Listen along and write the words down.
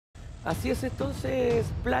Así es, entonces,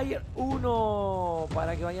 Player 1,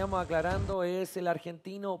 para que vayamos aclarando, es el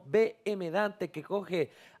argentino BM Dante que coge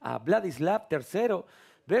a Vladislav tercero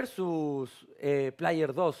versus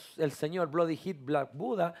Player 2, el señor Bloody Hit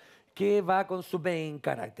BlackBuda, que va con su main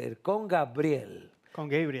character, con Gabriel. Con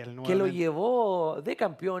Gabriel, nuevamente. Que lo llevó de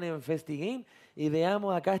campeón en FestiGame. Y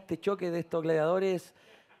veamos acá este choque de estos gladiadores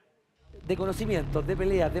de conocimientos, de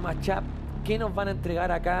peleas, de matchup, que nos van a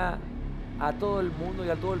entregar acá a todo el mundo y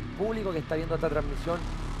a todo el público que está viendo esta transmisión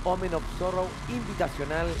Omen of Sorrow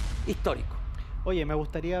Invitacional histórico. Oye, me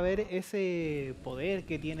gustaría ver ese poder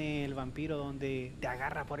que tiene el vampiro donde te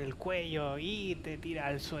agarra por el cuello y te tira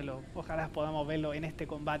al suelo. Ojalá podamos verlo en este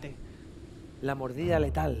combate. La mordida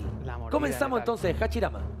letal. La mordida Comenzamos letal. entonces,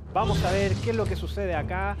 Hachirama. Vamos a ver qué es lo que sucede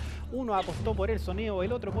acá. Uno apostó por el sonido,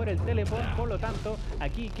 el otro por el teleport. Por lo tanto,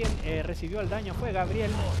 aquí quien recibió el daño fue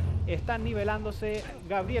Gabriel. Están nivelándose.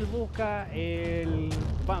 Gabriel busca, el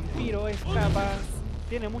vampiro escapa.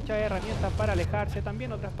 Tiene muchas herramientas para alejarse,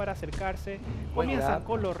 también otras para acercarse. Comienzan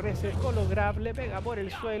con los reses, con los grab, le pega por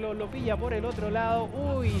el suelo, lo pilla por el otro lado.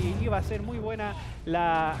 Uy, iba a ser muy buena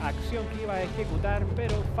la acción que iba a ejecutar,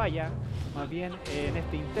 pero falla. Más bien en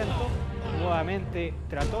este intento, nuevamente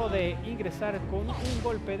trató de ingresar con un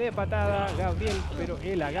golpe de patada Gabriel, pero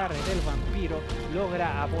el agarre del vampiro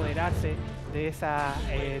logra apoderarse de esa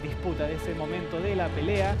disputa, de ese momento de la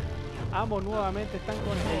pelea. Ambos nuevamente están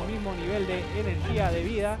con el mismo nivel de energía de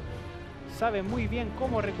vida. Saben muy bien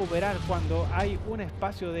cómo recuperar cuando hay un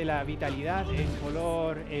espacio de la vitalidad en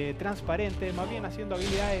color transparente. Más bien haciendo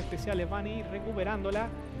habilidades especiales van a ir recuperándola.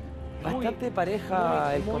 Bastante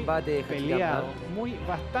pareja el combate. Peleado,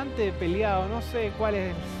 bastante peleado. No sé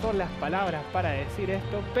cuáles son las palabras para decir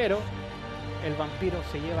esto, pero el vampiro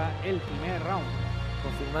se lleva el primer round.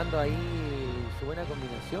 Confirmando ahí su buena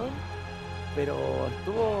combinación. Pero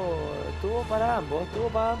estuvo para ambos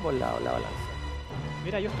lados la balanza.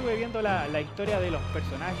 Mira, yo estuve viendo la historia de los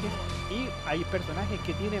personajes y hay personajes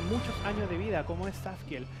que tienen muchos años de vida, como es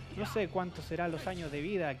Safkiel. No sé cuántos serán los años de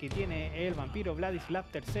vida que tiene el vampiro Vladislav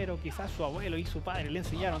III. Quizás su abuelo y su padre le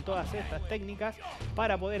enseñaron todas estas técnicas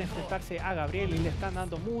para poder enfrentarse a Gabriel y le están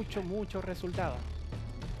dando muchos resultados.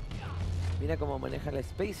 Mira cómo maneja la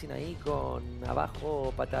spacing ahí con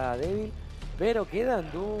abajo patada débil. Pero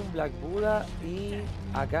quedan Doom, BlackBuda y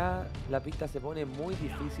acá la pista se pone muy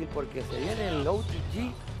difícil porque se viene el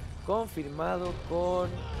OTG confirmado con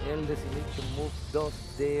el Decimation Move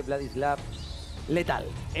 2 de Vladislav letal.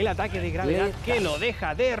 El ataque de gravedad que lo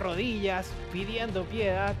deja de rodillas pidiendo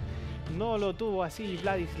piedad. No lo tuvo así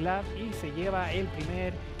Vladislav y se lleva el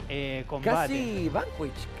primer combate. Casi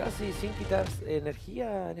vanquish, casi sin quitar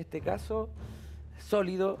energía en este caso.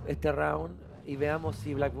 Sólido este round. Y veamos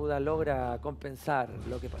si BlackBuda logra compensar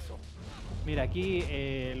lo que pasó. Mira, aquí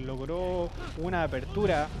logró una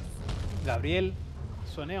apertura. Gabriel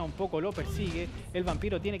sonea un poco, lo persigue. El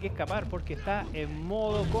vampiro tiene que escapar porque está en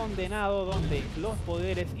modo condenado, donde los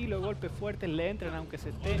poderes y los golpes fuertes le entran aunque se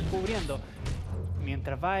estén cubriendo.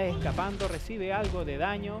 Mientras va escapando recibe algo de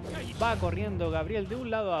daño. Va corriendo Gabriel de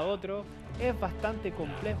un lado a otro. Es bastante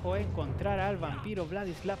complejo encontrar al vampiro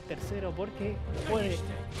Vladislav III porque puede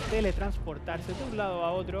teletransportarse de un lado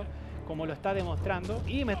a otro, como lo está demostrando.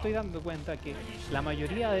 Y me estoy dando cuenta que la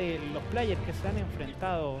mayoría de los players que se han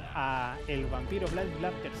enfrentado a el vampiro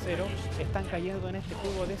Vladislav III están cayendo en este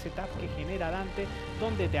juego de setup que genera Dante,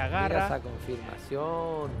 donde te agarra. Mira esa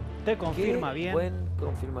confirmación. Te confirma bien. Buena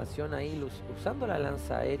confirmación ahí, usando la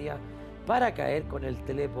lanza aérea para caer con el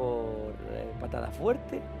tele por patada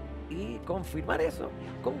fuerte. Y confirmar eso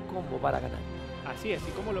con combo para ganar. Así es,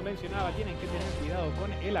 y como lo mencionaba, tienen que tener cuidado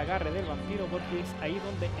con el agarre del vampiro porque es ahí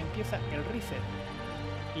donde empieza el reset.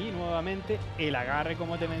 Y nuevamente el agarre,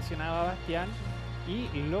 como te mencionaba Bastián, y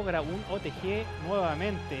logra un OTG.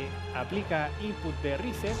 Nuevamente aplica input de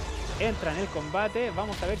reset, entra en el combate.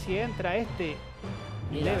 Vamos a ver si entra este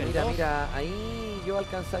level 2. Mira, ahí yo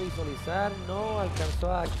alcancé a visualizar, no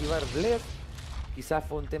alcanzó a activar Bless. Quizás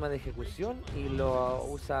fue un tema de ejecución y lo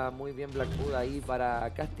usa muy bien BlackBuda ahí para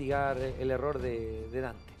castigar el error de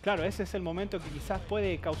Dante. Claro, ese es el momento que quizás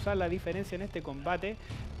puede causar la diferencia en este combate.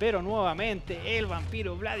 Pero nuevamente el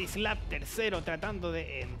vampiro Vladislav III tratando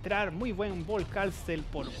de entrar. Muy buen ball cancel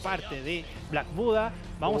por parte de BlackBuda.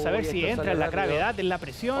 Vamos a ver si entra en la gravedad, en la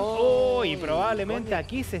presión. Y probablemente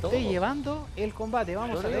aquí se esté llevando el combate.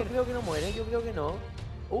 Vamos a ver. Yo creo que no muere, yo creo que no.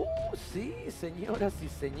 Sí, señoras y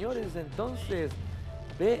señores, entonces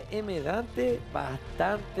BM Dante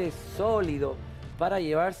bastante sólido para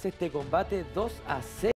llevarse este combate 2-0.